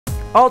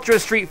Ultra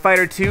Street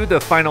Fighter 2, The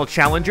Final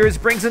Challengers,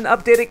 brings an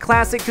updated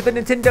classic to the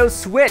Nintendo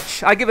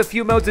Switch. I give a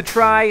few modes a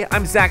try.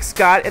 I'm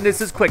ZackScott, and this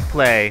is Quick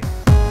Play.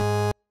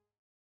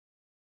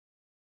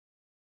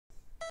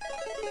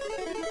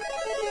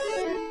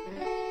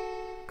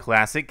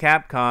 Classic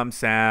Capcom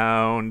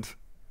sound.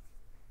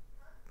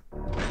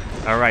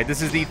 Alright,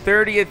 this is the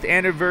 30th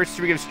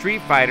anniversary of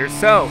Street Fighter,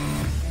 so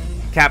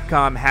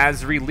Capcom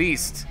has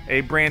released a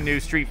brand new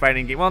Street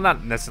Fighting game. Well,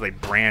 not necessarily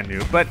brand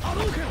new, but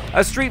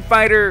a Street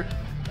Fighter,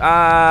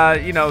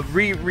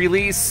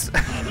 re-release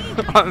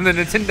on the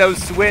Nintendo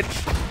Switch.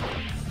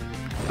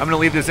 I'm gonna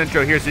leave this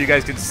intro here so you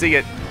guys can see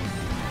it.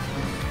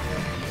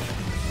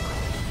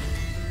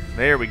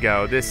 There we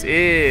go. This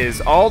is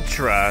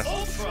Ultra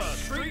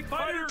Street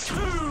Fighter 2,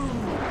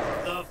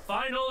 The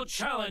Final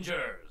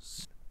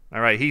Challengers.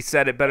 All right, he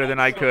said it better than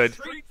I could.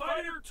 Street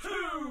Fighter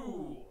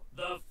 2,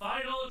 The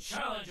Final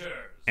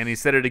Challengers. And he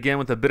said it again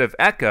with a bit of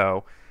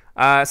echo.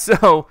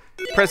 So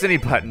press any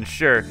button,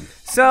 sure.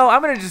 So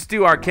I'm gonna just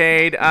do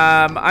arcade. I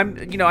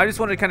just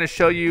wanted to kind of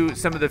show you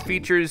some of the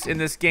features in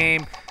this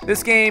game.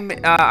 This game,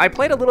 I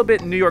played a little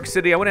bit in New York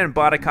City. I went in and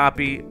bought a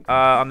copy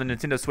on the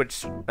Nintendo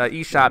Switch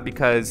eShop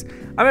because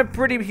I'm a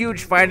pretty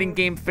huge fighting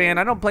game fan.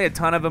 I don't play a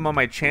ton of them on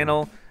my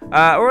channel,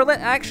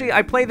 actually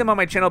I play them on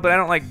my channel, but I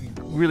don't like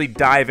really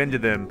dive into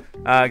them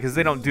because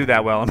they don't do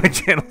that well on my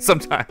channel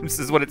sometimes,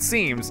 is what it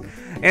seems.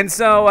 And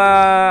so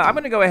I'm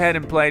gonna go ahead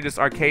and play just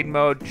arcade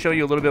mode, show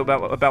you a little bit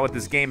about what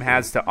this game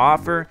has to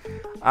offer.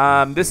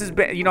 This has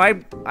been,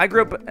 I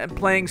grew up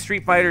playing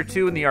Street Fighter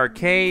 2 in the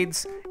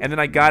arcades, and then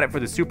I got it for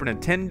the Super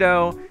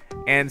Nintendo,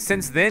 and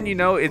since then,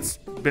 it's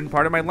been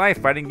part of my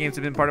life. Fighting games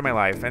have been part of my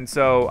life, and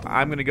so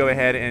I'm gonna go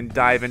ahead and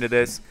dive into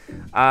this,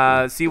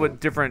 see what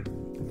different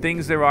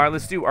things there are.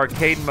 Let's do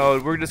arcade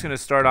mode. We're just gonna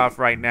start off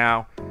right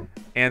now,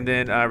 and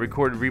then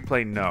record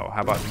replay. No,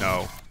 how about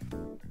no?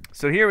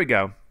 So here we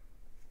go.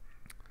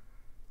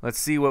 Let's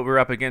see what we're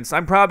up against.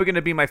 I'm probably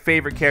gonna be my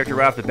favorite character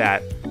right off the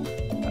bat,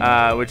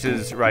 which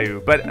is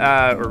Ryu,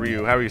 or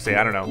Ryu, however you say it,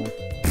 I don't know.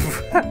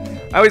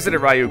 I always said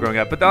it Ryu growing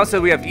up, but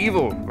also we have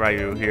evil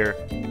Ryu here,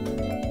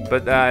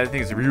 but I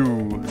think it's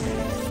Ryu.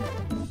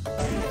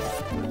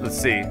 Let's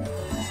see.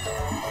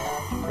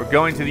 We're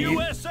going to the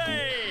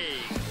USA.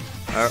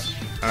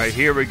 All right,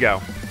 here we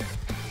go.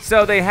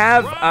 So they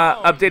have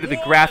updated the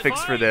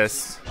graphics for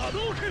this.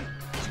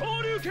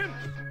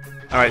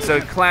 All right, so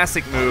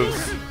classic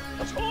moves.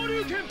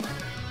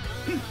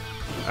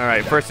 All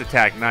right, first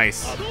attack,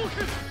 nice.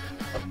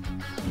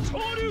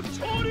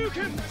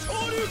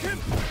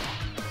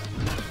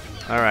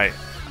 All right.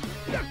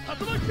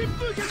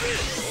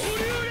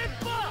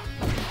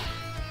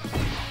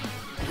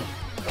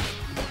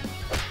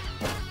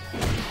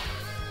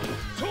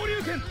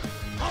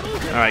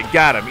 All right,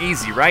 got him.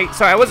 Easy, right?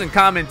 Sorry, I wasn't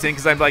commenting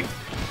because I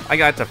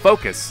got to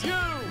focus. You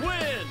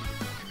win.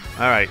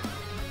 All right,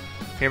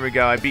 here we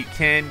go. I beat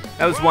Ken.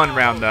 That was one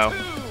round though.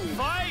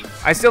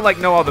 I still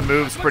know all the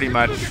moves pretty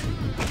much.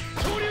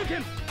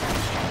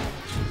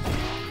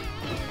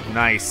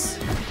 Nice.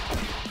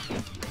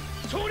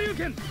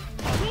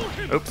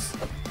 Oops.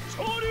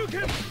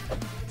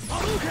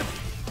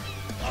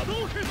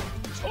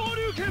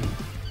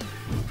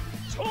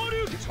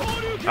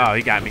 Oh,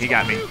 he got me. He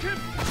got me.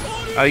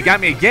 Oh, he got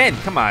me again.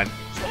 Come on.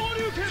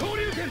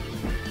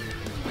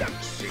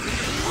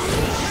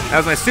 That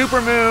was my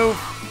super move.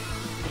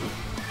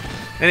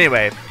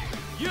 Anyway,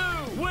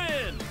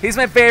 he's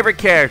my favorite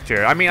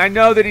character. I mean, I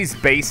know that he's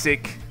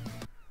basic.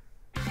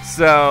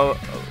 So,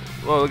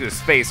 well, look at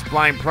his face.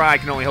 Blind pride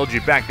can only hold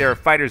you back. There are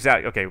fighters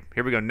out. Okay,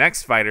 here we go.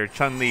 Next fighter,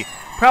 Chun-Li.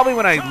 Probably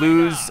when I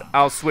lose,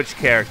 I'll switch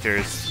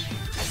characters.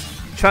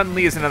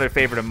 Chun-Li is another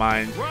favorite of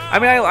mine. I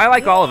mean, I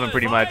like all of them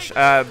pretty much.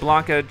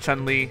 Blanca,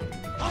 Chun-Li.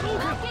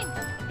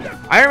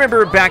 I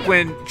remember back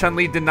when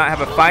Chun-Li did not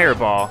have a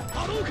fireball.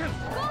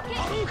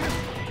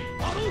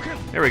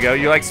 There we go.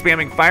 You like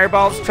spamming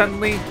fireballs,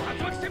 Chun-Li?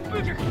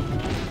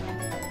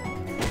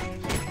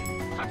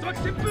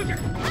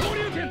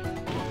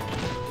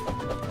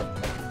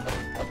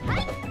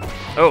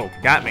 Oh,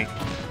 got me.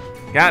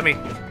 Got me.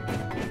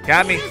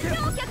 Got me.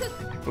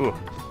 Ooh.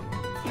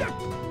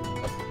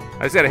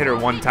 I just gotta hit her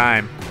one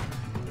time.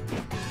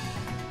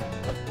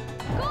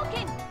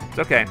 It's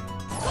okay.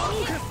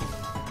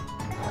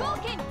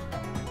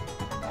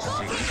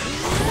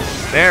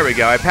 There we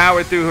go. I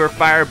powered through her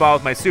fireball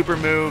with my super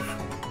move.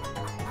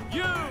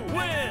 You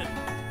win.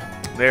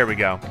 There we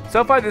go.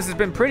 So far, this has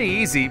been pretty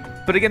easy.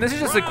 But again, this is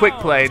just a quick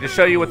play to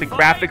show you what the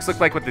graphics look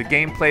like, what the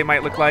gameplay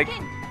might look like.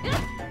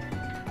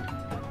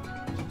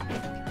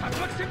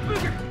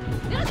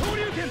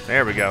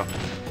 There we go.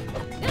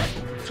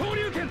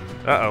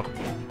 Uh-oh.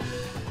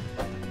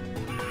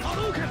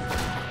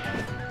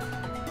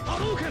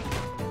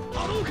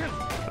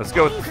 Let's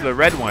go with the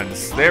red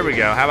ones. There we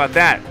go. How about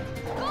that?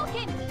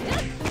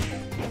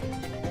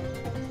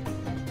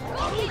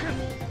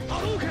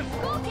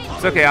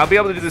 It's okay. I'll be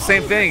able to do the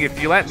same thing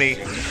if you let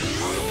me.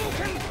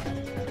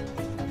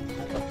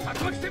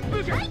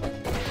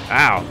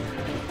 Ow.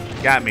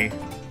 Got me.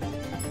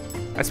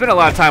 I spent a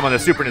lot of time on the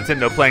Super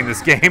Nintendo playing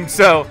this game,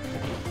 so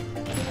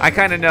I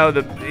kind of know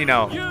the, you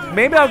know,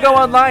 maybe I'll go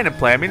online and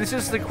play. I mean, this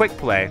is just a quick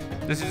play.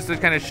 This is just to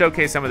kind of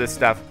showcase some of this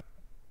stuff.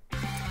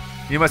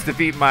 You must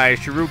defeat my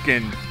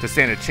Shuriken to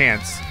stand a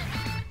chance.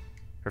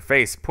 Her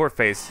face, poor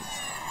face.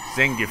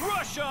 Zangief.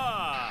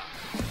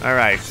 All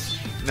right.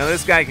 Now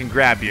this guy can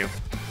grab you.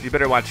 You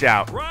better watch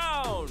out.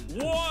 Round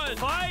 1,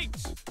 fight!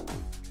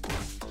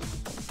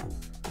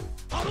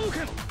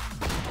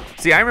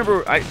 See, I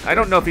remember, I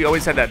don't know if he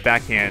always had that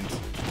backhand.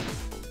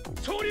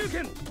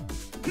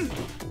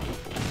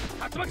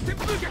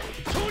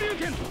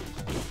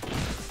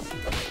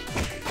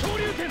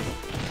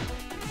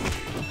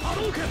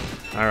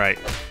 All right.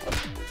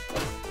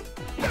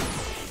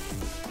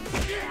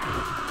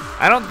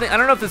 I don't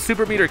know if the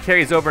super meter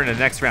carries over in the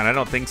next round. I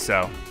don't think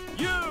so.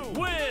 You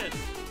win.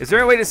 Is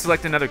there a way to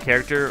select another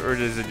character, or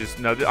does it just,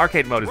 no, the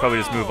arcade mode is probably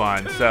just move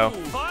on, so.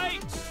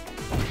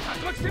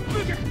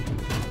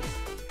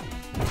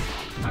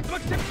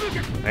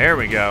 There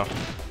we go.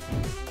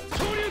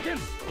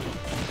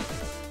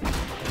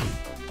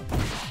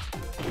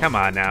 Come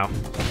on now.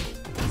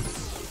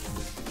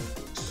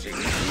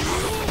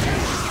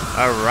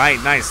 All right,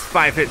 nice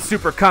 5-hit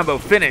super combo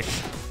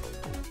finish.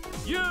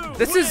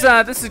 This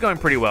is going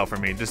pretty well for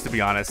me, just to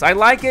be honest. I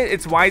like it.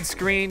 It's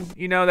widescreen.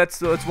 You know,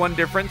 that's one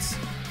difference.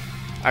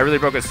 I really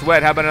broke a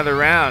sweat. How about another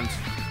round?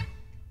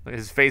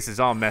 His face is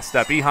all messed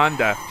up. E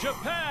Honda.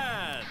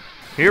 Japan.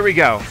 Here we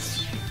go.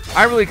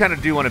 I really kind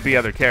of do want to be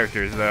other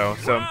characters, though,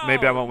 so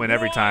maybe I won't win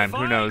every time.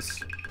 Who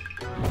knows?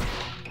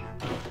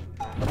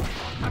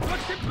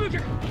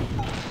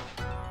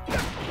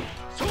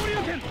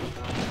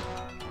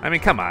 I mean,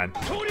 come on.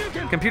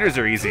 Computers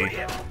are easy.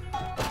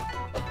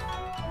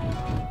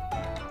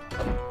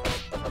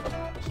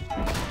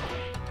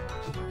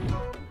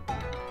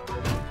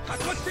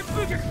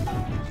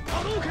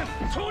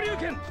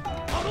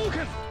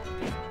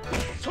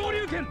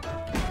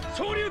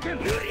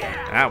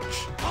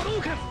 Ouch.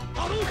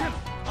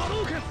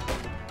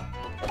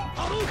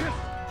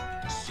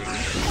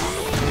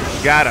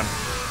 Got him.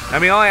 I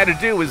mean, all I had to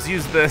do was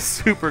use the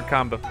super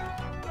combo.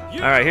 All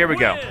right, here we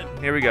go.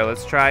 Here we go.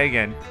 Let's try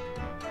again.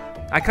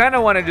 I kind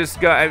of want to just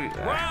go.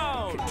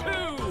 Round 2,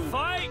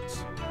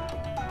 fight!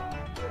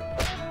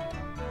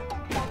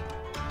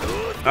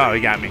 Oh, he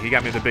got me. He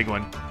got me the big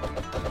one.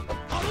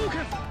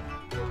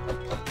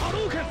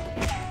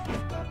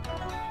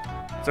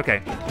 It's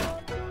okay.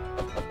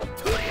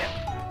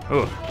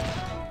 Ooh.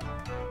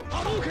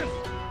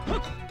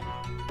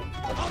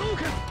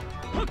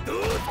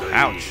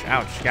 Ouch,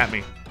 ouch, got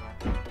me.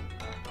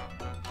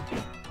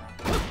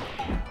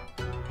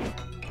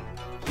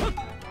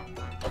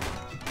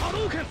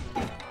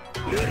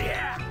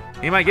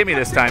 He might get me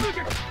this time.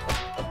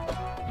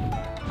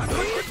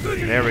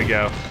 There we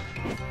go.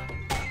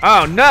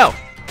 Oh no!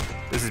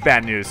 This is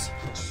bad news.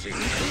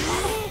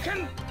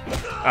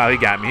 Oh, he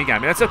got me, he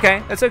got me. That's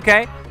okay, that's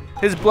okay.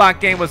 His block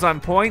game was on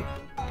point.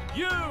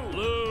 You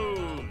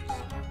lose.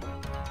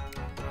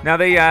 Now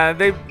they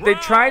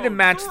try to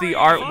match the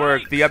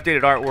artwork, the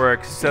updated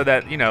artwork, so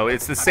that, you know,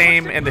 it's the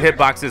same and the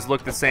hitboxes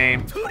look the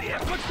same.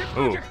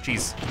 Ooh,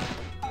 jeez.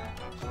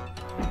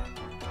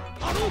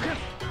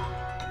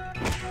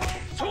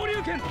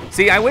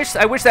 See, I wish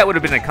that would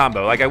have been a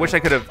combo. Like, I wish I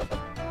could have,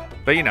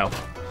 but you know.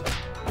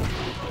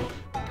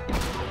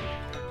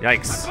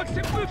 Yikes.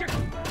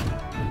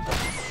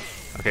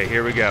 Okay,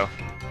 here we go.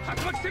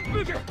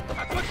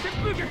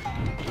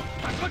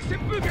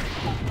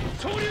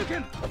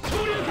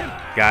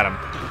 Got him.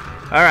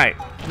 All right,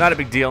 not a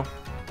big deal.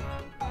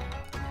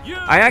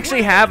 I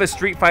actually have a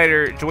Street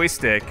Fighter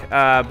joystick,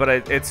 but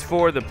it's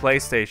for the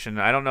PlayStation.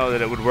 I don't know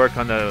that it would work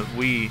on the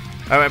Wii.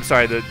 Oh, I'm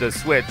sorry, the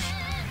Switch.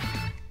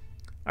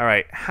 All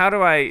right, how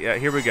do I?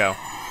 Here we go.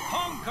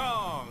 Hong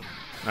Kong.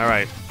 All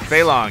right,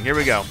 Fei Long. Here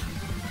we go.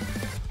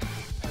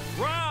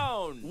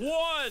 Round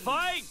 1,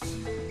 fight!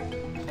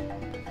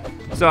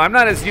 So I'm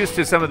not as used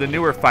to some of the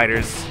newer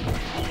fighters.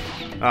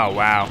 Oh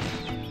wow.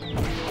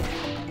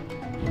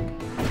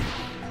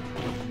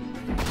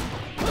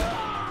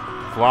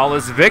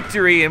 Flawless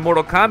victory in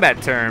Mortal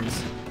Kombat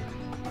terms.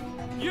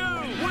 You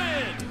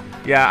win.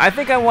 Yeah, I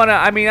think I wanna.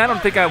 I mean, I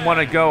don't think I want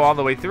to go all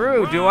the way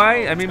through, do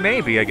I? I mean,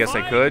 maybe. I guess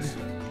I could.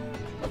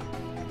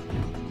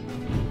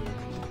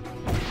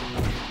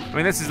 I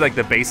mean, this is like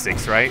the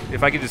basics, right?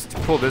 If I could just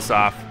pull this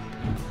off.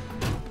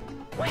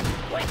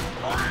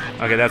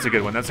 Okay, that's a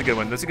good one. That's a good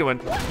one. That's a good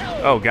one.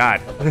 Oh, God.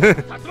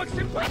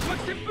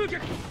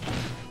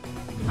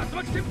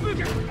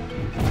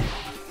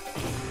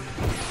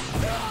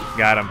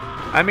 Got him.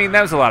 I mean,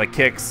 that was a lot of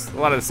kicks. A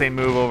lot of the same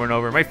move over and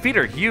over. My feet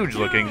are huge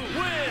looking.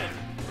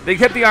 They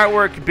kept the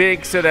artwork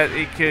big so that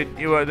it could,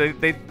 you know,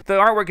 the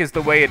artwork is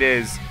the way it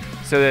is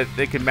so that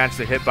they could match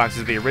the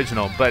hitboxes of the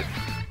original. But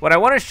what I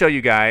want to show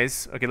you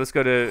guys, okay, let's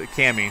go to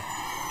Cammy.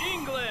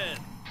 England.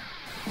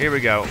 Here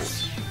we go.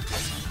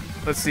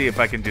 Let's see if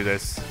I can do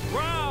this.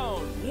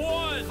 Round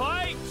 1,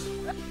 fight!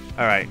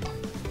 All right.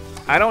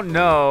 I don't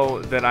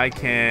know that I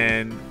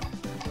can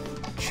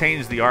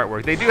change the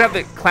artwork. They do have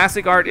the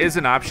classic art is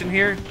an option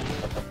here.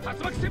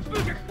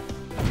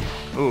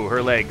 Ooh,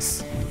 her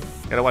legs.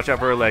 Gotta watch out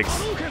for her legs.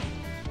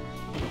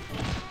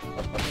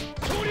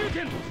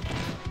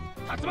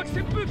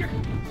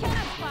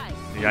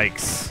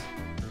 Yikes.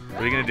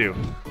 What are you gonna do?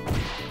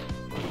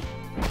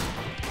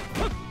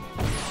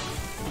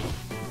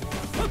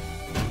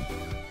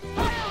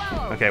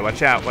 Okay,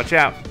 watch out, watch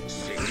out.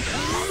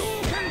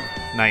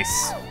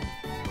 Nice.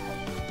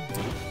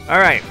 All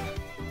right.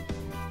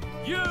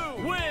 You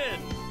win.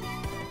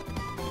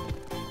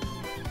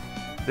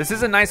 This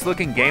is a nice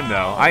looking game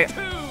though. Fight.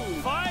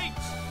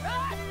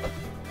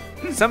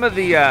 Some of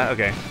the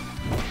okay.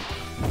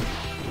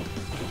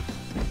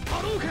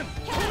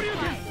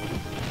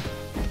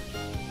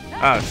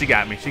 Oh, she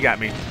got me. She got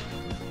me.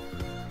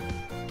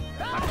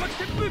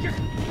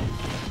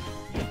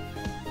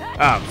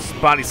 Oh,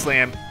 body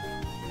slam.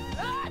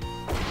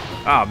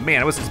 Oh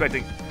man, I was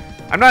expecting.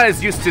 I'm not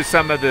as used to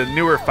some of the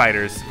newer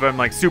fighters from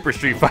like Super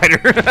Street Fighter.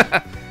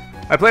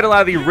 I played a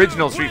lot of the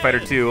original Street Fighter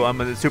 2 on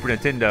the Super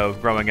Nintendo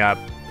growing up.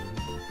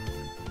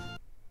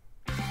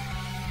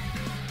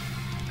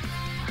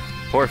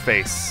 Poor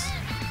face.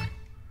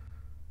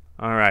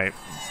 All right.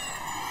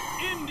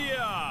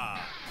 India.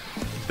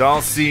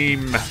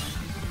 Dalsim.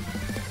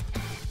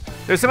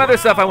 There's some other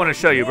stuff I want to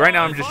show you, but right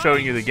now I'm just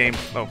showing you the game.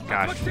 Oh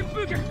gosh.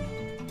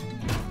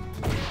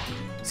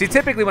 See,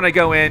 typically when I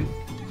go in,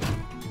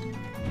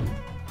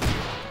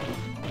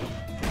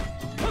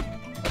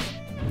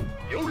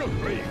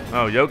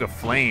 oh, Yoga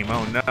Flame.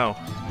 Oh no.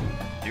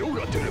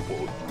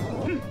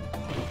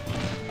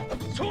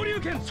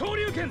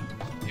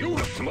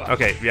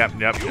 Okay, yep,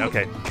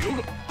 okay.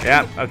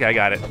 Yep, okay, I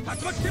got it.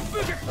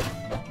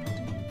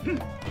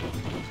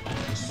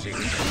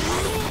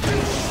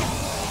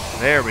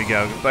 There we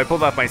go. I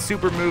pulled off my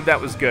super move,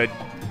 that was good.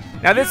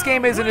 Now this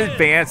game isn't as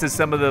advanced as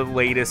some of the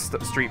latest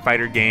Street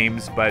Fighter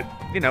games, but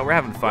you know, we're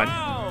having fun.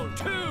 Round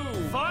 2,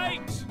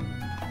 fight.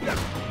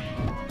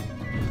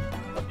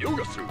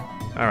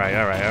 Alright,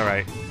 alright,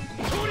 alright.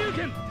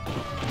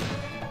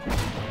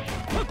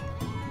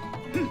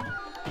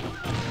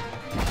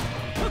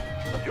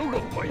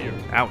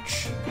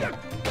 Ouch.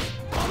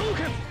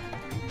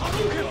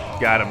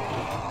 Got him.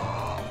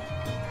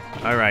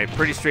 Alright,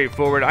 pretty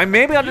straightforward.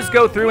 Maybe I'll just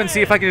go through and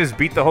see if I can just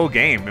beat the whole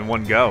game in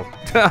one go.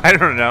 I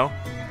don't know.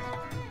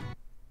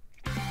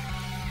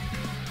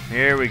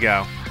 Here we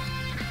go.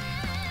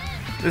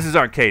 This is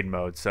arcade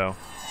mode, so.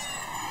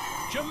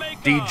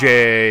 Jamaica.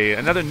 DJ,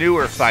 another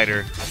newer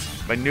fighter.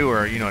 By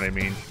newer, you know what I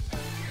mean.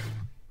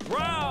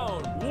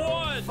 Round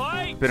 1,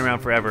 fight. Been around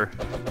forever.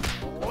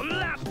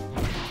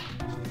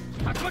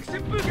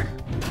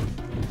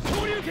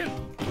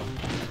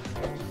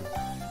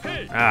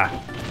 Ah.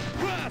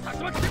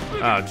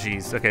 Oh,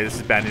 jeez. Okay, this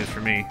is bad news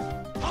for me.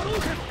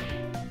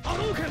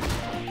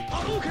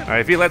 Alright,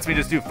 if he lets me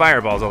just do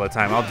fireballs all the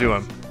time, I'll do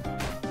them.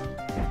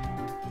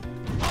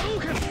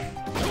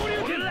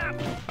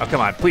 Oh,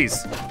 come on,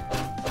 please.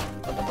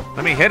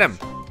 Let me hit him.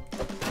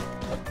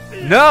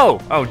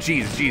 No! Oh,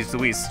 jeez, jeez,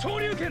 Louise.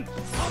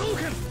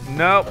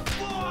 Nope.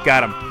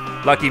 Got him.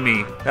 Lucky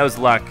me. That was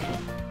luck.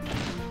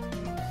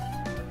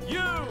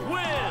 You win.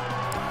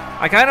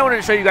 I kind of want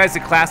to show you guys the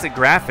classic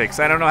graphics.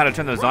 I don't know how to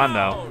turn those on,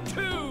 though.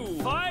 Round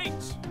 2,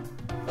 fight.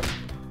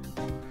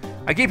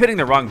 I keep hitting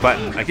the wrong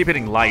button. I keep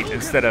hitting light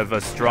instead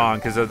of strong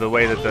because of the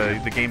way that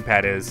the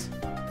gamepad is.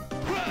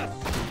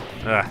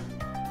 Ugh.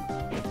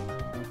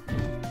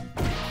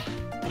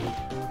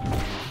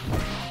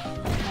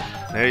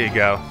 There you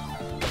go.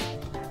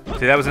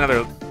 See, that was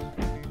another.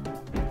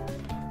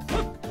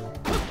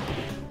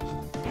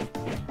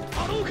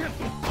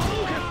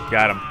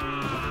 Got him.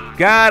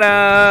 Got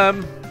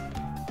him!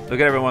 Look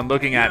at everyone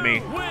looking at me.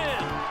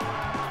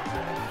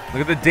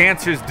 Look at the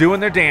dancers doing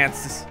their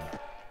dances.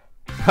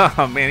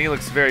 Oh man, he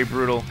looks very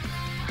brutal.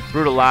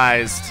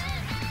 Brutalized.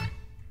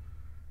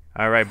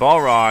 Alright,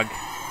 Balrog.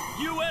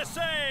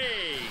 USA.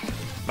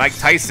 Mike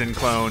Tyson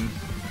clone.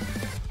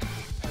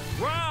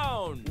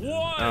 Round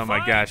 1. Oh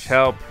my gosh,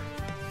 help.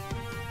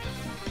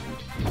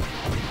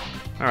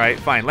 Alright,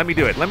 fine. Let me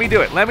do it. Let me do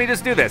it. Let me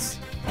just do this.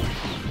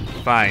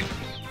 Fine.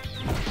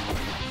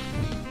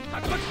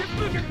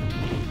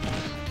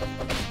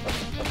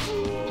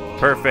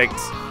 Perfect.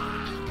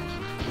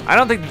 I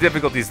don't think the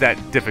difficulty is that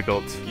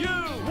difficult. You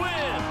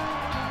win.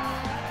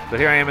 But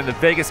here I am in the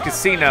Vegas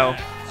casino.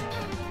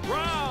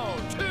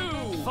 Round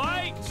 2,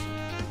 fight.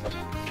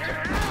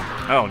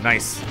 Oh,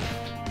 nice.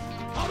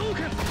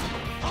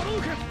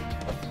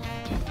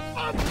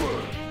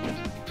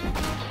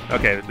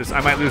 Okay,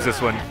 I might lose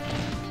this one.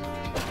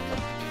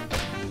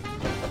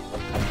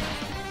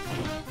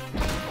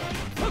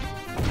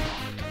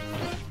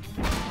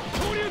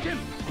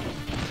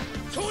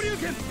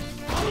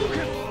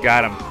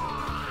 Got him.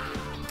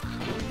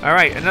 All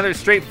right, another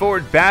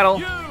straightforward battle.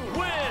 You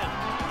win.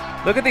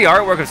 Look at the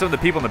artwork of some of the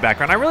people in the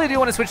background. I really do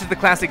want to switch to the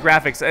classic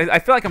graphics. I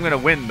feel like I'm gonna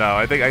win though.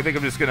 I think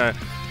I'm just gonna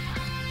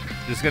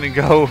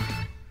go.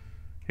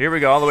 Here we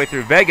go, all the way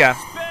through Vega.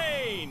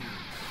 Spain.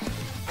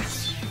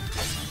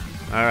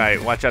 All right,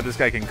 watch out. This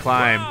guy can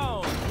climb.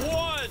 Round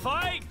 1,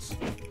 fight.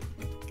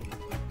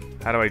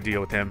 How do I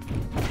deal with him?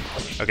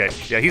 Okay,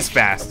 yeah, he's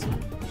fast.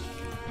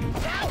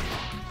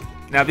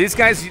 Now these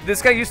guys,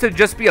 this guy used to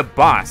just be a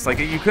boss. Like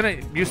you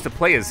couldn't used to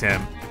play as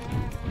him.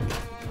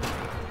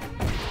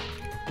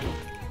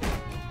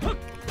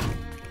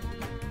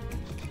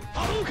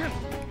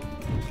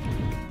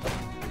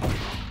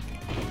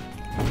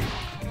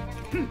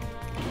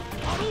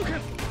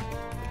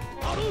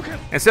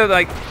 And so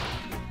like,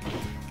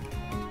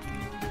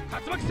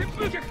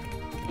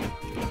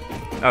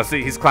 oh,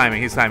 see, he's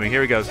climbing. He's climbing.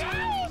 Here he goes.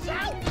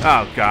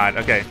 Oh God.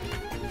 Okay.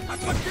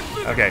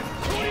 Okay.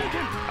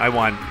 I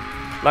won.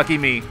 Lucky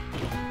me.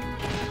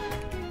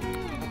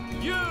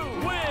 You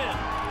win.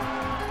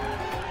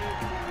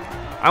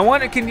 I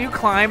wonder, can you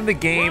climb the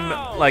game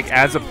like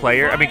as a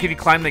player? I mean, can you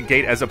climb the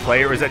gate as a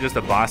player, or is that just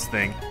a boss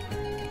thing?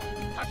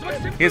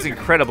 He has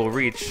incredible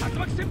reach.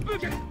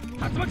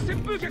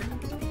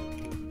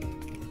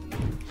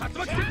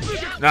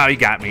 No, he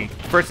got me.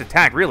 First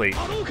attack, really.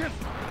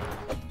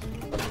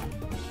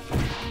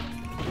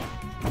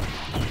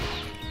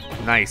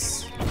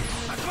 Nice.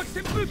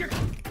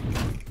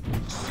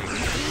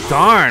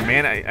 Darn,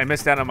 man, I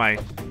missed out on my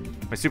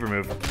super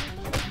move.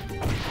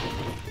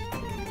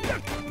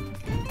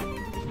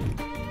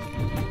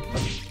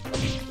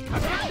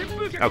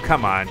 Oh,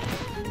 come on.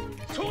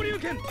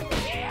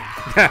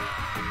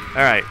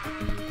 All right.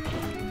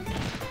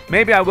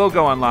 Maybe I will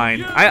go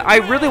online. I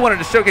really wanted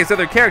to showcase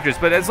other characters,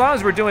 but as long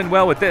as we're doing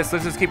well with this,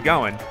 let's just keep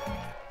going.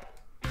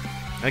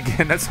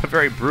 Again, that's a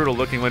very brutal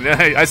looking one.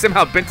 I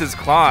somehow bent his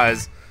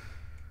claws.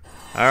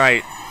 All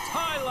right.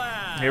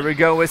 Here we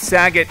go with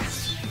Sagat.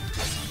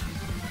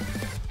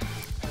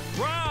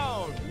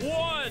 Round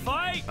one,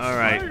 fight. All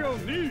right.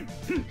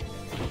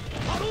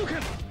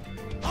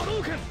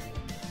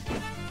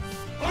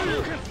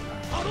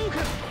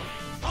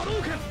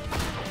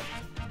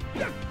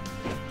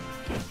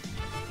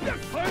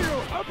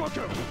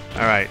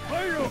 All right.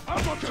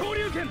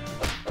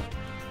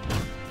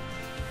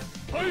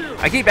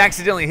 I keep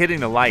accidentally hitting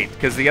the light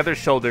because the other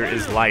shoulder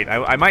is light.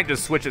 I might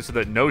just switch it so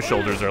that no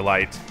shoulders are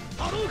light.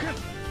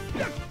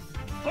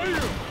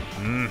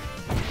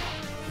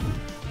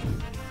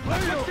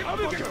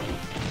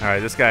 All right,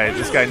 this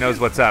guy knows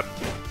what's up.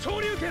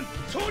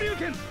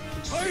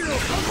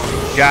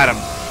 Got him.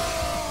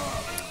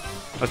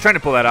 I was trying to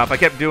pull that off. I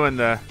kept doing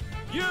the.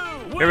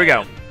 Here we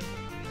go.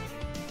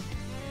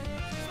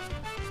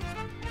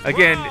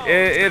 Again,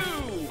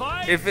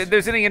 if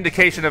there's any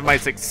indication of my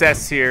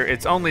success here,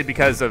 it's only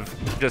because of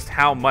just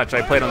how much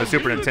I played on the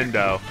Super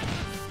Nintendo.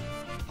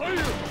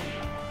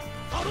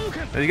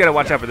 You gotta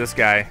watch out for this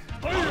guy.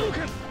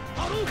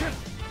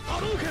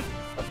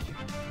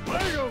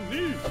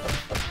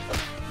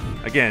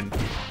 Again.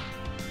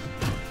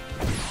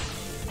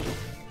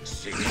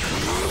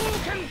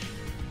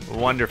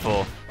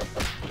 Wonderful.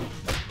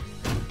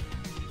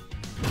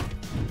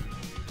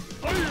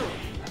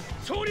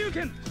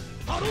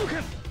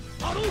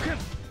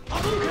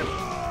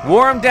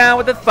 Wore him down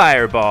with the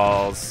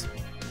fireballs.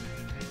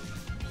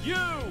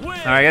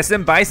 Alright, I guess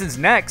then Bison's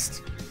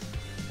next.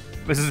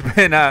 This has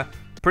been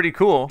pretty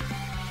cool.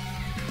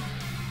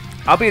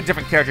 I'll be a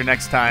different character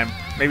next time.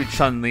 Maybe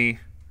Chun-Li.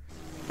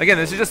 Again,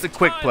 this is just a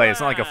quick play. It's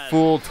not like a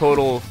full,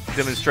 total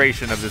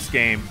demonstration of this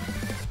game.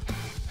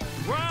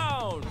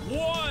 Round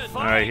one, fight.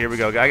 Alright, here we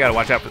go. I gotta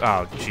watch out for.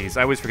 Oh, jeez.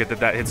 I always forget that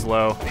that hits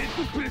low.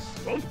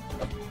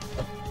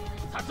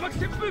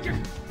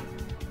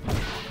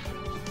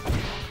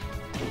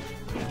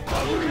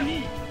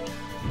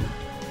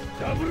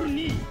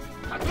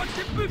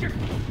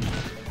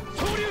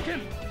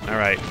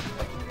 Alright.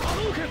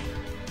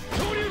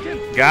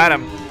 Got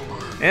him.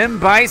 M.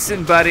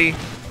 Bison, buddy.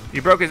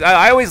 You broke his.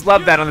 I always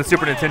loved that on the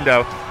Super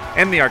Nintendo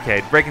and the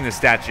arcade, breaking the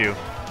statue.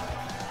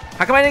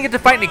 How come I didn't get to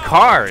fight any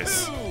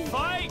cars?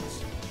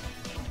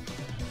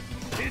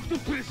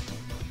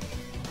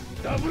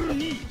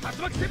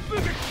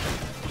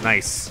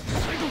 Nice.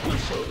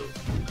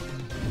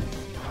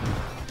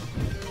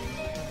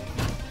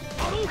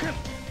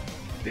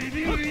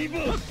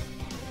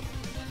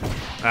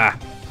 Ah.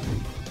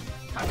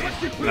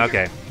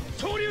 Okay.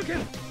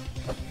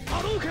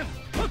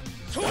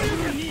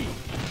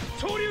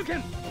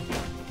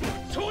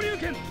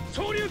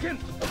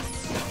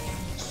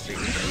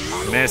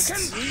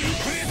 Missed.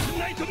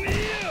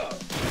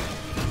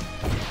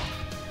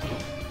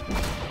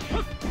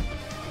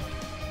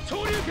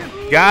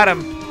 Got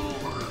him.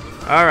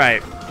 All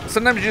right.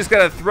 Sometimes you just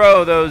gotta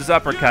throw those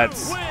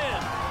uppercuts.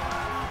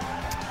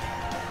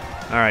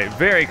 All right,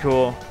 very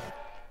cool.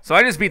 So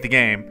I just beat the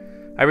game.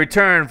 I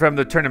returned from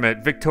the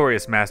tournament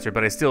victorious, master,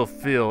 but I still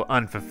feel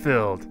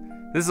unfulfilled.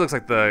 This looks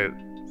like the...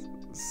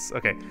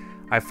 Okay.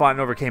 I fought and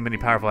overcame many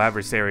powerful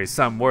adversaries,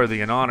 some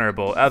worthy and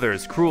honorable,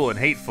 others cruel and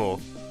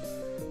hateful.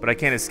 But I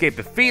can't escape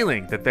the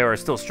feeling that there are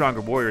still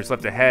stronger warriors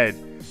left ahead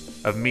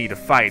of me to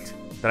fight,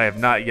 that I have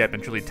not yet been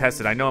truly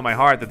tested. I know in my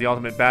heart that the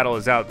ultimate battle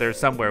is out there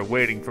somewhere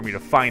waiting for me to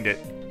find it.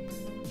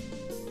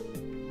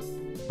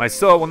 My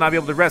soul will not be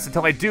able to rest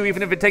until I do,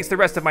 even if it takes the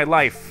rest of my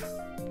life.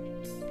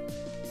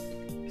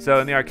 So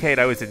in the arcade,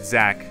 I always did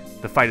Zack.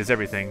 The fight is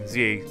everything.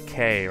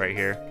 Z-A-K right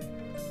here.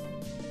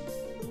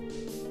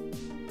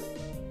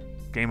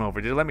 Game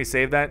over. Did it let me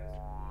save that?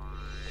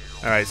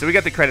 All right, so we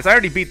got the credits. I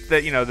already beat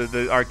the, you know,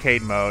 the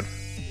arcade mode.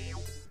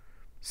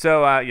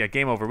 So yeah,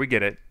 game over. We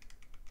get it.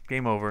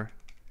 Game over.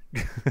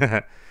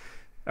 All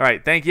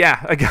right,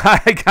 yeah, I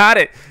got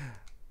it.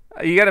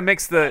 You got to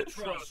mix the.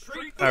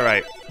 All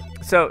right.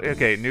 So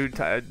okay,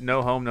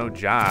 no home, no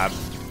job.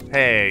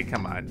 Hey,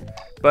 come on.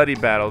 Buddy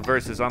battle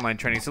versus online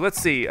training. So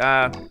let's see.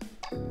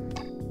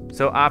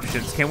 So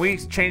options. Can we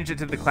change it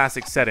to the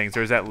classic settings,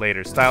 or is that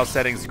later? Style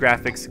settings,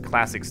 graphics,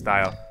 classic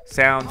style.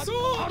 Sounds.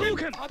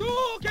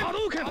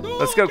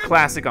 Let's go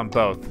classic on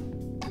both.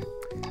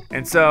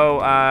 And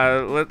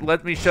so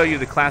let me show you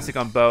the classic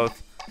on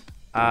both.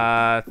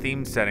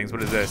 Theme settings.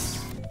 What is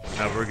this?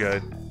 No, we're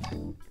good.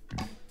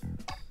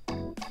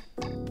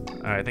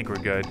 All right, I think we're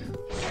good.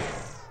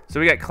 So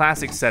we got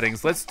classic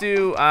settings. Let's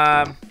do.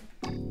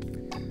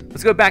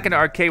 Let's go back into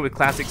arcade with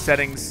classic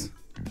settings.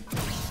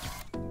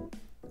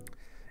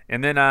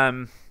 And then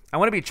I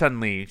want to be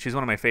Chun-Li. She's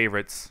one of my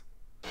favorites.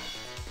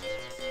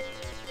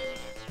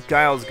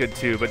 Guile's good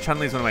too, but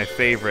Chun-Li's one of my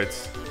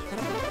favorites.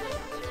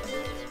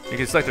 You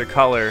can select her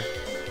color.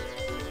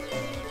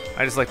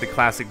 I just like the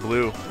classic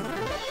blue.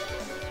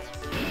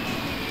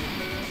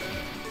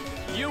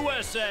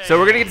 USA. So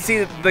we're gonna get to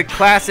see the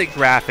classic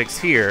graphics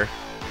here.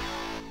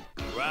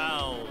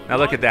 Now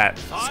look at that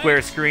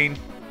square screen.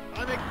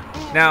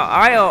 Now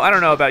I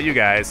don't know about you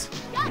guys,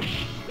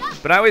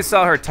 but I always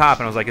saw her top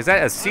and I was like, is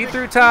that a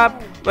see-through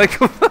top? Like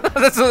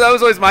that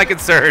was always my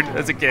concern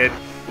as a kid.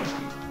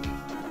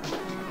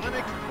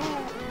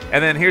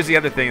 And then here's the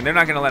other thing, they're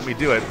not gonna let me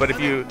do it, but if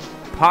you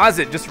pause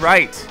it just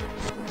right,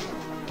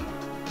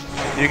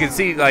 you can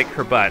see like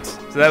her butt.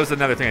 So that was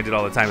another thing I did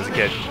all the time as a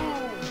kid.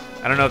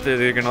 I don't know if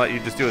they're gonna let you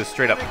just do a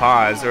straight up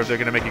pause or if they're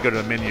gonna make you go to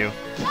the menu.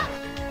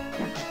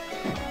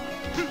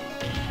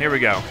 Here we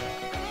go.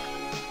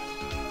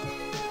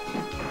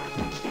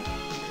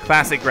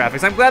 Classic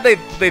graphics. I'm glad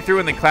they threw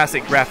in the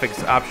classic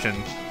graphics option.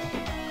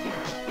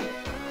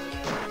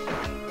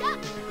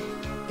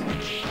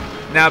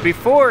 Now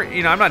before,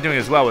 you know, I'm not doing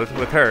as well with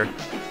her.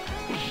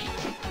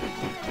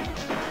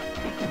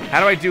 How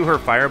do I do her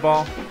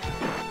fireball?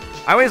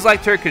 I always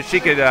liked her because she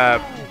could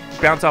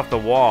bounce off the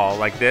wall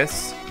like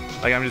this.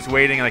 Like I'm just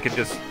waiting and I could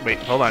just, wait,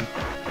 hold on.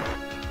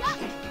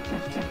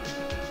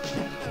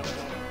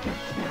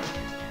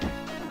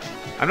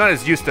 I'm not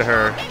as used to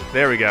her.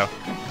 There we go.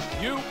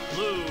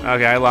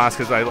 Okay, I lost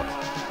because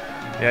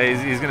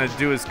yeah, he's gonna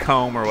do his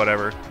comb or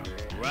whatever.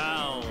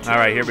 All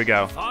right, here we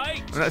go.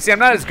 See, I'm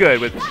not as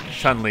good with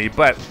Chun-Li,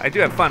 but I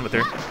do have fun with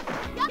her.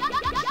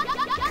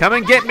 Come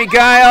and get me,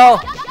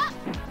 Guile!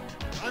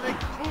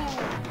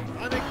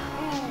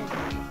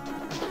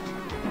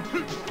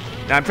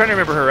 Now I'm trying to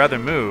remember her other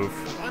move.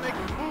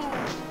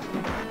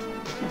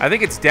 I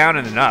think it's down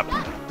and then up.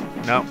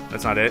 No,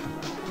 that's not it.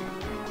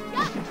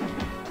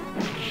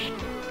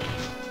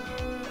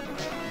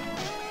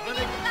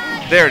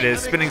 There it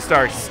is, spinning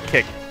star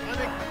kick.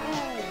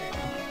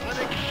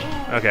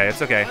 Okay,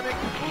 it's okay.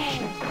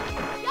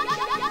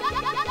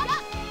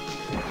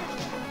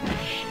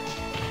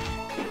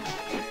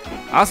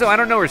 Also, I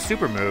don't know her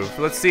super move.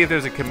 Let's see if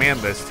there's a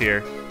command list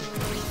here.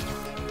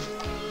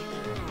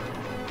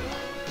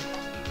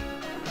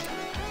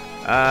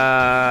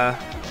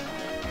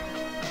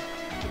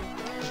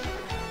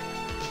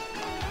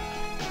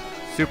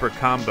 Super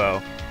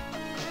combo.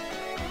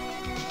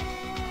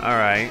 All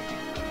right.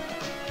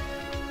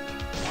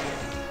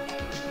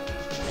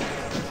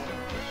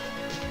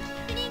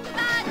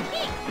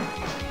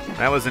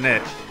 That wasn't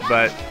it,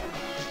 but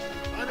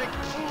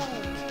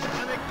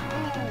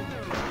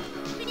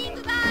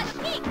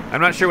I'm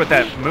not sure what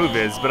that move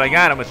is, but I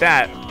got him with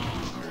that.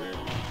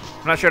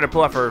 I'm not sure how to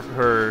pull off her.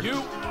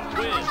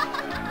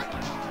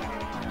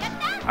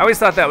 I always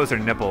thought that was her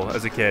nipple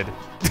as a kid.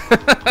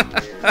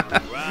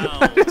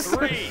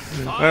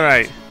 All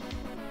right.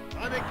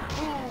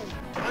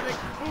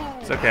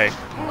 It's okay.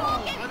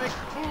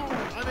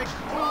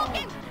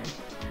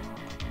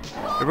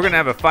 If we're gonna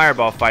have a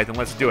fireball fight, then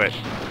let's do it.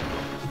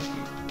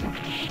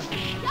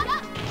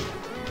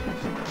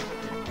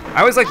 I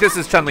always like this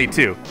as Chun-Li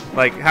too.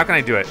 Like, how can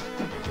I do it?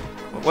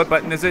 What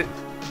button is it?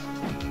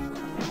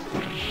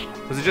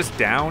 Was it just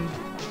down?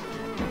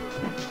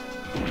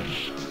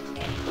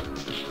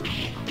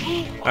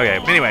 Okay,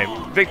 anyway,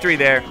 victory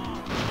there.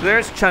 So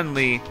there's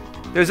Chun-Li.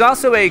 There's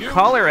also a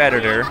color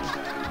editor.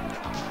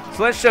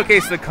 So let's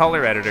showcase the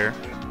color editor.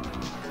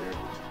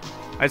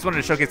 I just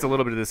wanted to showcase a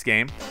little bit of this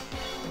game.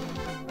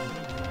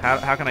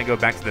 How can I go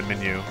back to the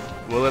menu?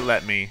 Will it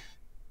let me?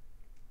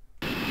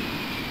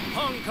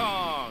 Hong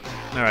Kong.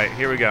 All right,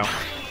 here we go.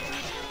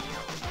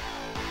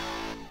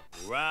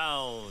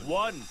 Round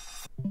one.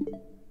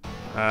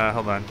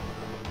 Hold on.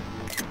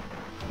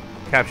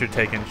 Capture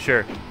taken,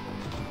 sure.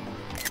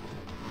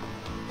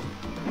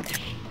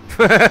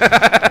 I'm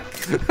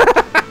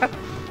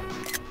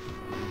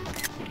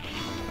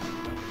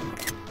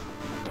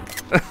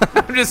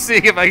just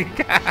seeing if I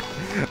can.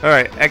 All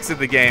right, exit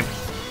the game.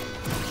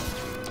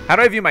 How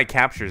do I view my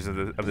captures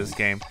of this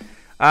game?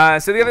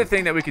 So the other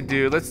thing that we can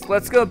do,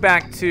 let's go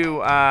back to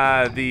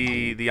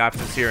the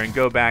options here and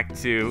go back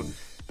to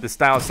the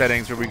style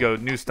settings where we go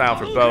new style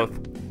for both.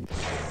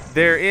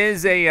 There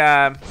is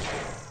a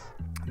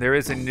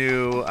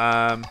new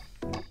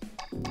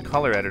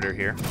color editor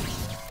here.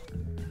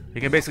 You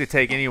can basically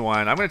take any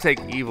one. I'm gonna take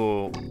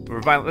evil or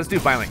violent. Let's do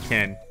Violent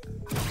Kin.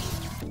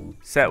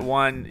 Set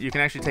 1. You can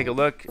actually take a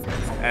look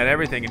at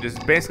everything and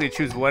just basically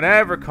choose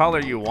whatever color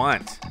you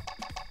want.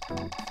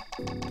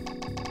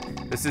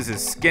 This is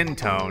his skin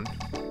tone.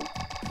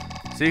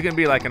 So you can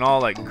be like an all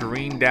like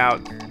greened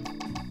out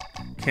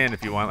Kin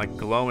if you want, like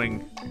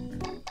glowing.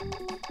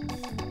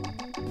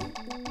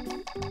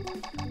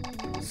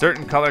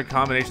 Certain color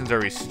combinations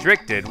are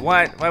restricted.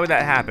 What? Why would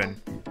that happen?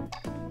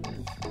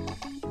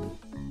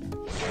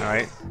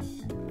 Alright.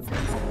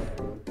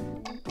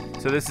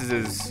 So this is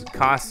his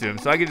costume.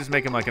 So I could just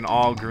make him like an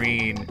all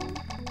green.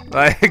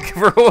 Like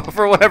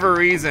for whatever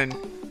reason.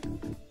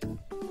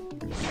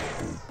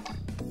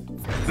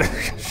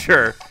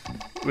 Sure.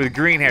 With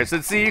green hair. So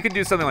see, you can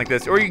do something like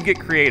this. Or you can get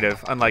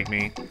creative, unlike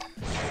me.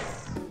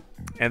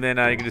 And then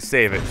you can just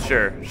save it.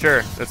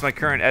 Sure. That's my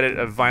current edit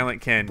of Violent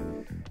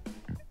Kin.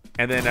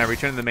 And then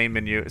return to the main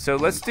menu. So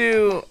let's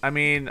do, I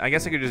mean, I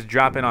guess I could just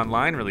drop in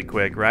online really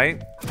quick,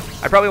 right?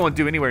 I probably won't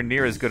do anywhere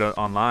near as good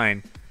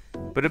online,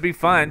 but it'd be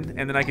fun.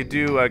 And then I could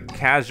do a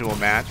casual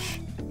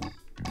match.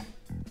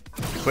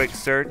 Quick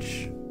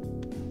search.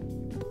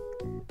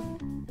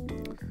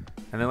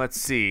 And then let's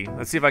see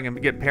if I can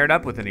get paired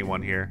up with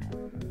anyone here.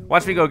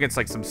 Watch me go against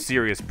like some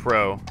serious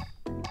pro.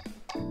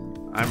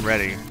 I'm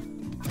ready.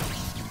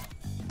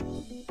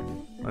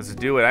 Let's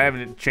do it. I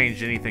haven't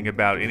changed anything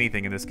about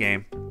anything in this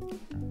game.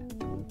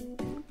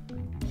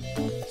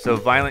 So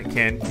Violent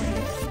Kin.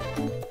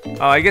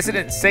 Oh, I guess it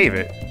didn't save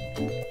it.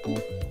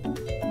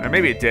 Or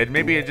maybe it did.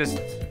 Maybe it just,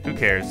 who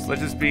cares?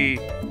 Let's just be.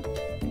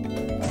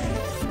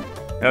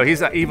 Oh,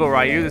 he's Evil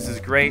Ryu. This is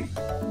great.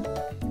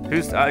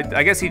 Who's?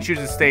 I guess he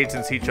chooses stage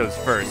since he chose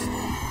first.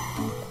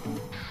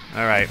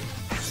 All right.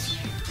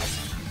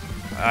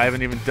 I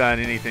haven't even done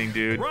anything,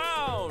 dude.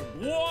 Round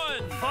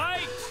 1,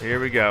 fight.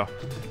 Here we go.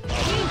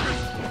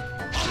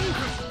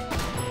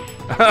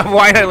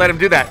 Why did I let him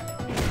do that?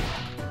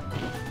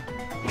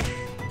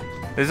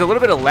 There's a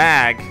little bit of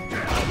lag.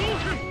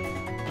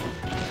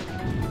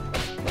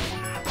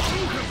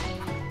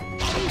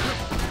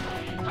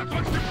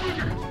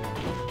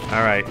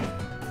 All right.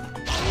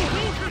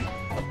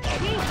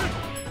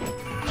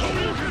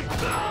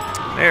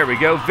 There we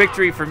go.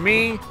 Victory for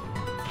me.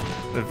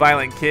 The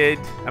Violent Kid.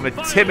 I'm a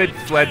timid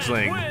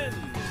fledgling.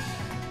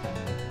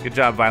 Good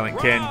job, Violent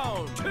Kin.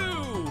 Round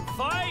 2,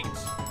 fight.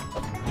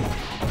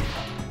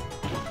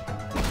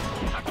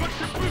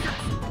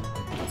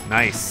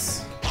 Nice.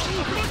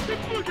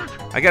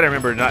 I gotta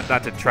remember not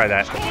to try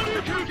that.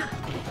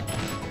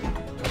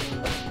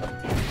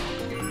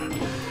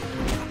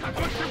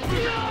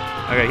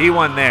 Okay, he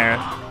won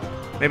there.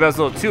 Maybe I was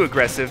a little too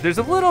aggressive. There's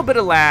a little bit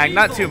of lag,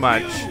 not too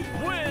much.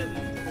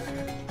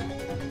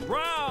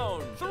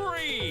 Round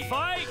 3,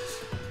 fight.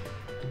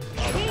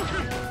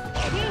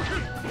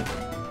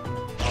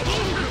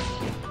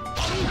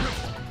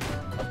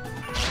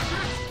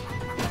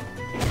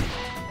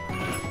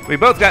 We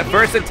both got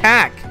first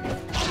attack.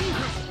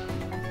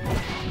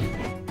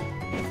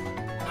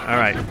 All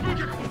right.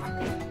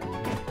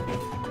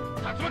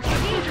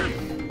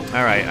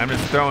 All right, I'm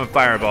just throwing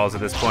fireballs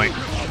at this point.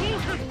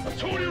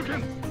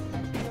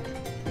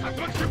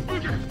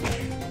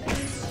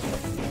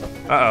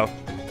 Uh-oh.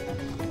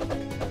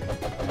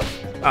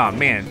 Oh,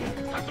 man.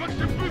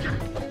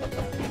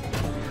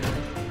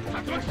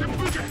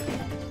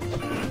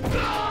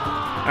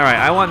 All right,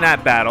 I won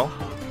that battle.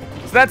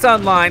 So that's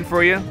online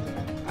for you.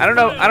 I don't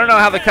know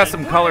how the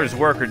custom colors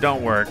work or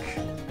don't work.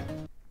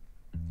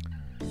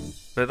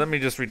 But let me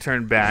just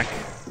return back.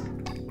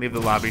 Leave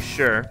the lobby,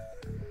 sure.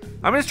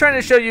 I'm just trying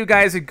to show you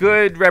guys a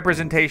good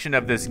representation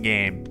of this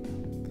game.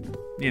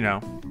 You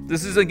know,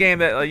 this is a game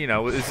that, you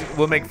know,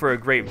 will make for a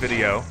great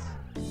video.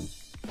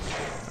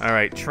 All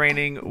right,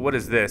 training. What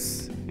is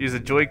this? Use a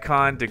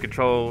Joy-Con to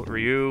control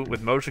Ryu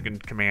with motion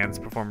commands.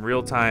 Perform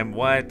real-time.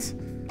 What?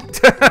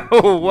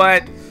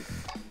 What?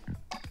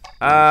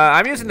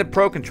 I'm using the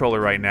Pro Controller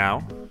right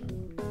now.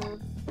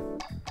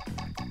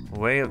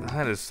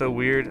 That is so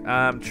weird.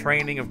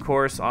 Training, of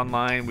course,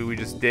 online. We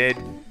just did.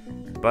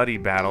 Buddy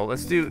battle.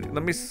 Let's do.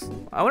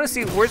 I want to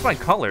see. Where's my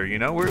color? You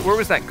know, where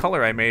was that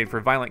color I made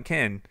for Violent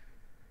Kin?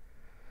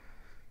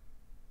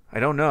 I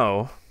don't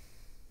know.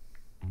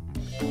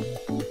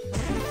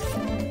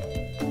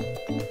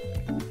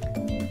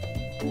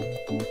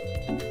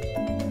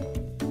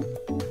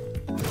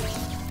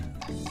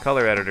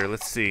 Color editor.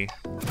 Let's see.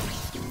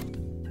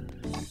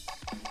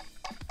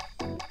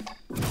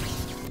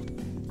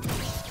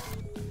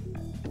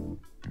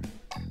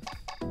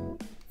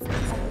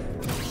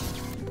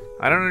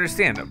 I don't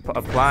understand.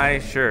 Apply,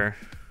 sure.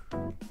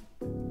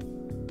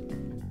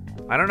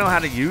 I don't know how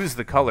to use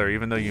the color,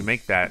 even though you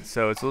make that,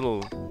 so it's a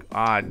little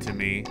odd to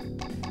me.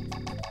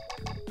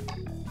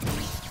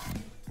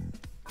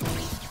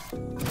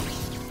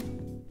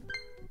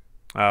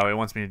 Oh, it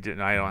wants me to do.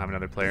 No, I don't have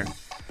another player.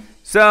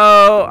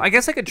 So I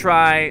guess I could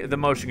try the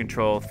motion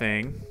control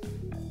thing.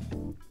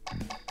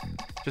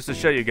 Just to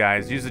show you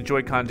guys, use the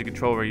Joy-Con to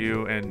control over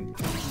you and...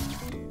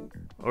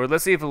 Or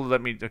let's see if it'll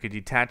let me... Okay,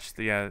 detach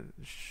the...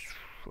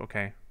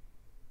 okay.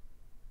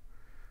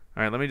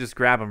 Alright, let me just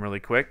grab them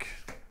really quick.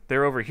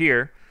 They're over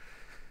here.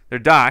 They're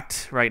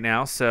docked right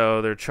now,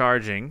 so they're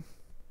charging.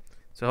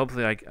 So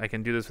hopefully I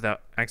can do this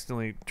without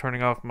accidentally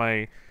turning off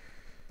my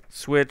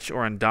switch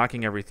or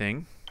undocking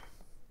everything.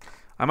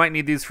 I might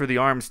need these for the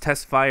arms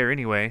test fire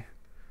anyway,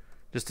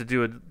 just to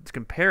do a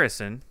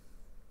comparison.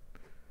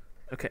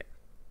 Okay.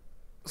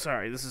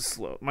 Sorry, this is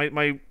slow.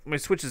 My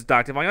switch is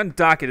docked. If I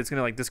undock it, it's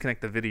gonna like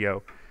disconnect the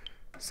video.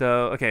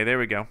 So okay, there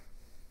we go.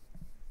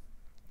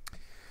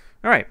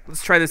 All right,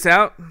 let's try this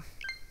out.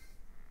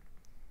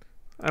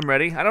 I'm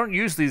ready. I don't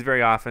use these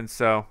very often,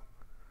 so.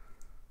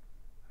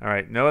 All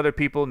right, no other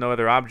people, no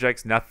other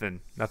objects,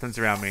 nothing. Nothing's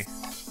around me.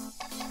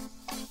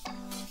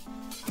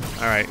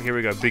 All right, here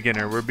we go.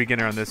 Beginner. We're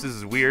beginner on this. This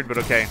is weird, but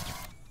okay.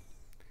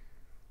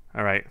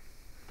 All right.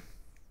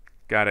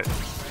 Got it.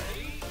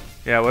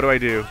 Yeah, what do I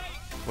do?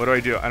 What do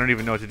I do? I don't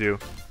even know what to do.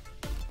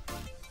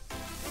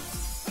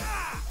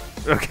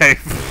 Okay.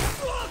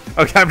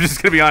 Okay, I'm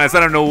just gonna be honest. I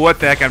don't know what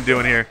the heck I'm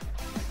doing here.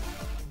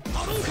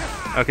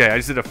 Okay, I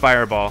just did a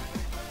fireball.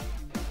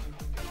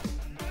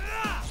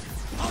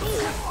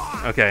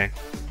 Okay.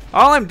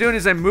 All I'm doing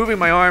is I'm moving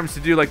my arms to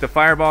do like the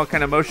fireball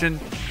kind of motion.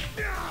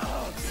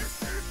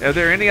 Are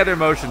there any other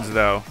motions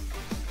though?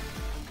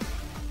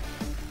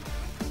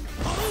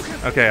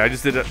 Okay, I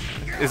just did a...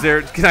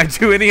 Can I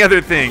do any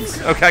other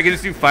things? Okay, I can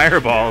just do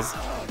fireballs.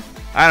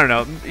 I don't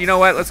know. You know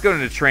what? Let's go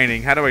into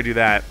training. How do I do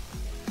that?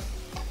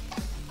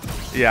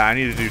 Yeah, I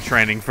need to do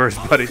training first,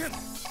 buddy.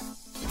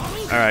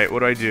 Alright, what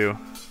do I do?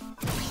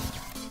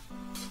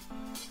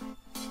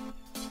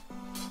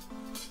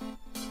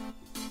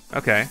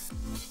 Okay.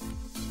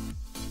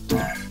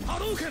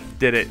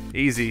 Did it.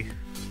 Easy.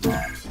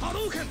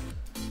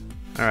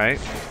 Alright.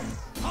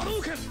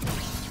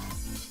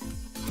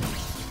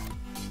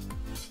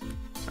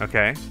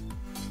 Okay.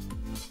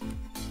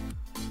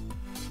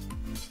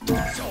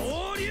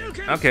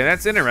 Okay,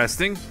 that's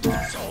interesting.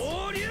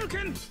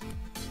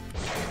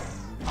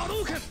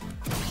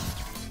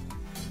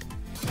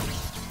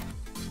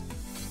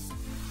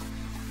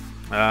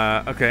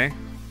 Okay.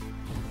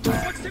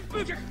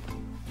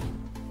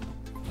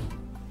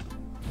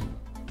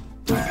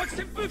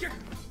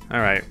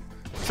 Alright.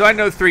 So I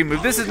know 3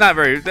 moves. This is not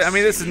very... I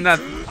mean, this is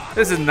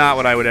not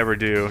what I would ever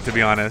do, to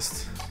be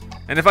honest.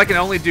 And if I can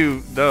only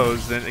do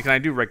those, then can I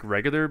do like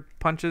regular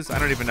punches? I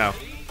don't even know.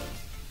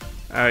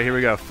 Alright, here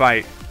we go.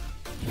 Fight.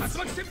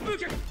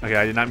 Okay,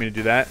 I did not mean to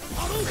do that.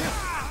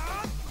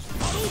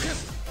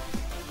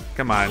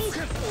 Come on.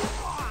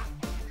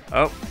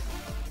 Oh.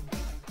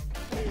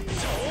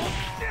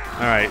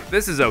 Alright,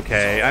 this is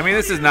okay. I mean,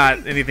 this is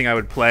not anything I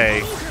would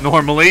play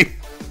normally.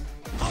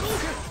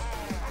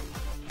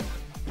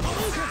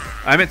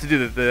 I meant to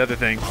do the other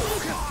thing.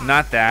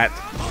 Not that.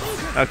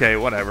 Okay,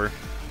 whatever.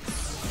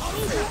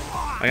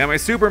 I got my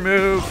super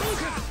move.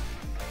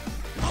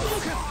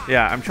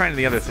 Yeah, I'm trying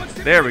the other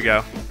thing. There we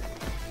go.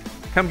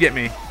 Come get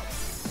me.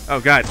 Oh,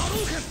 God.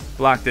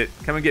 Blocked it.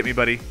 Come and get me,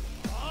 buddy.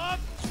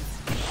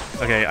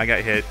 Okay, I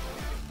got hit.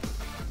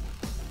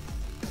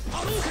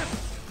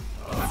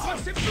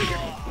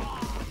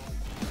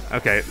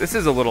 Okay, this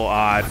is a little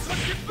odd.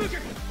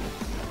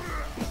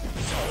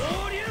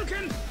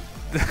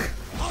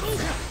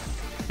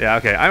 Yeah,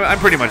 okay, I'm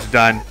pretty much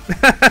done.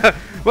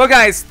 Well,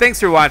 guys, thanks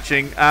for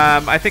watching.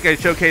 I think I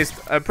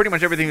showcased pretty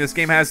much everything this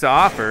game has to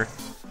offer.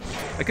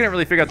 I couldn't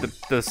really figure out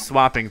the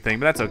swapping thing,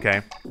 but that's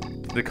okay.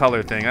 The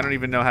color thing. I don't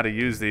even know how to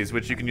use these,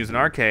 which you can use in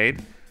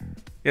arcade.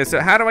 Yeah,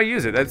 so how do I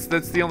use it? That's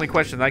the only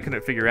question that I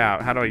couldn't figure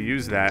out. How do I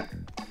use that?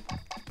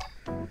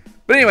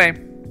 But anyway,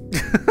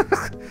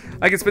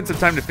 I can spend some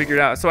time to figure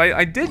it out. So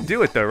I did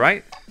do it though,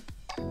 right?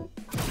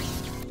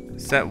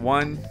 Set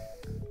 1,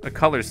 a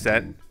color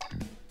set.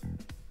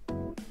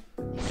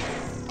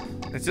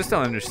 I just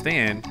don't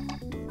understand.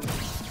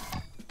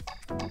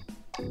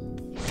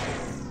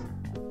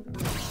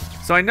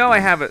 So I know I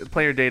have a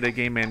player data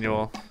game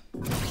manual.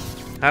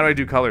 How do I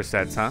do color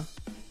sets, huh?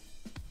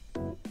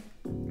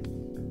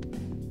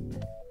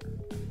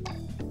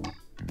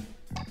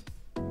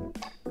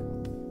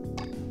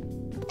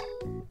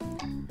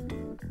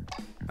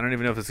 I don't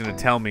even know if it's gonna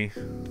tell me.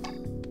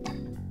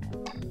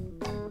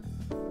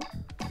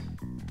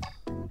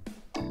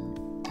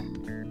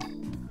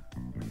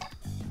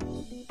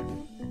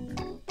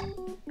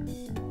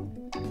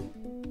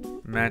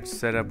 Match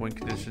setup, win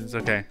conditions.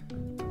 Okay.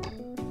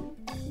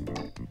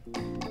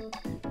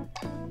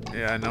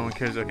 Yeah, no one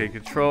cares. Okay,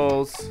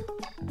 controls.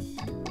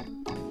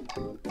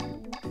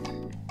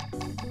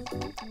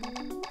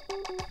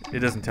 It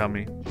doesn't tell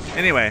me.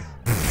 Anyway.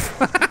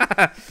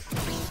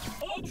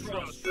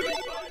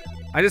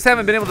 I just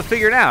haven't been able to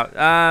figure it out.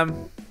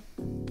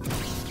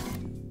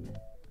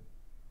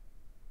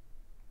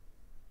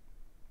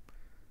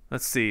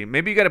 Let's see.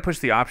 Maybe you gotta push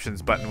the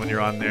options button when you're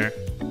on there.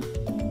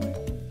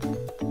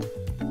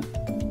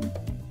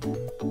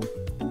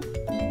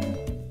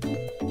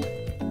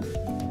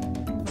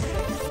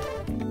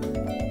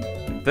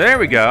 There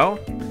we go.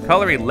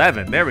 Color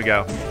 11. There we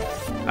go.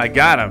 I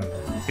got him.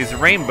 He's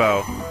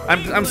rainbow.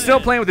 I'm still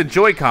playing with the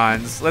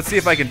Joy-Cons. Let's see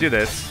if I can do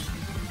this.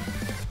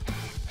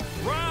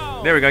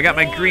 There we go. I got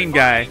my green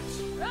guy.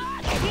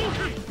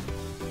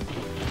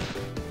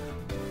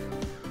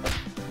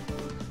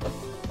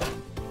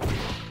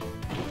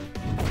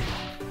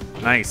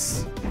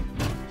 Nice.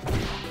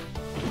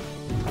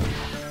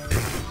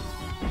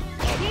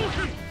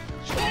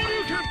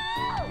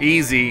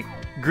 Easy.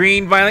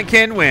 Green Violent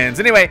Ken wins.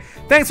 Anyway,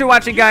 thanks for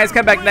watching, guys.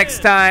 Come back next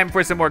time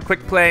for some more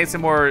quick play,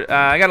 some more.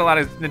 I got a lot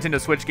of Nintendo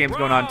Switch games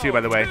going on too, by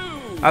the way.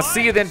 I'll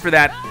see you then for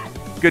that.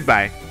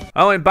 Goodbye.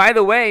 Oh, and by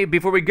the way,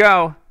 before we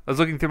go, I was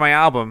looking through my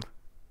album.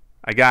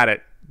 I got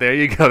it. There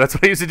you go. That's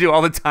what I used to do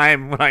all the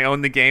time when I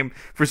owned the game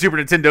for Super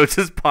Nintendo.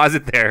 Just pause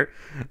it there.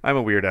 I'm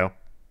a weirdo.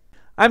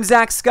 I'm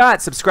Zack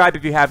Scott. Subscribe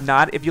if you have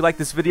not. If you like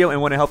this video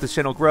and want to help this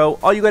channel grow,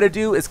 all you got to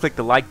do is click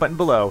the like button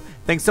below.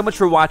 Thanks so much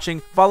for watching.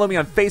 Follow me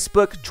on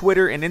Facebook,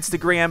 Twitter, and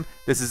Instagram.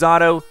 This is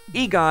Otto,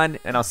 Egon,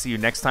 and I'll see you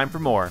next time for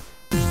more.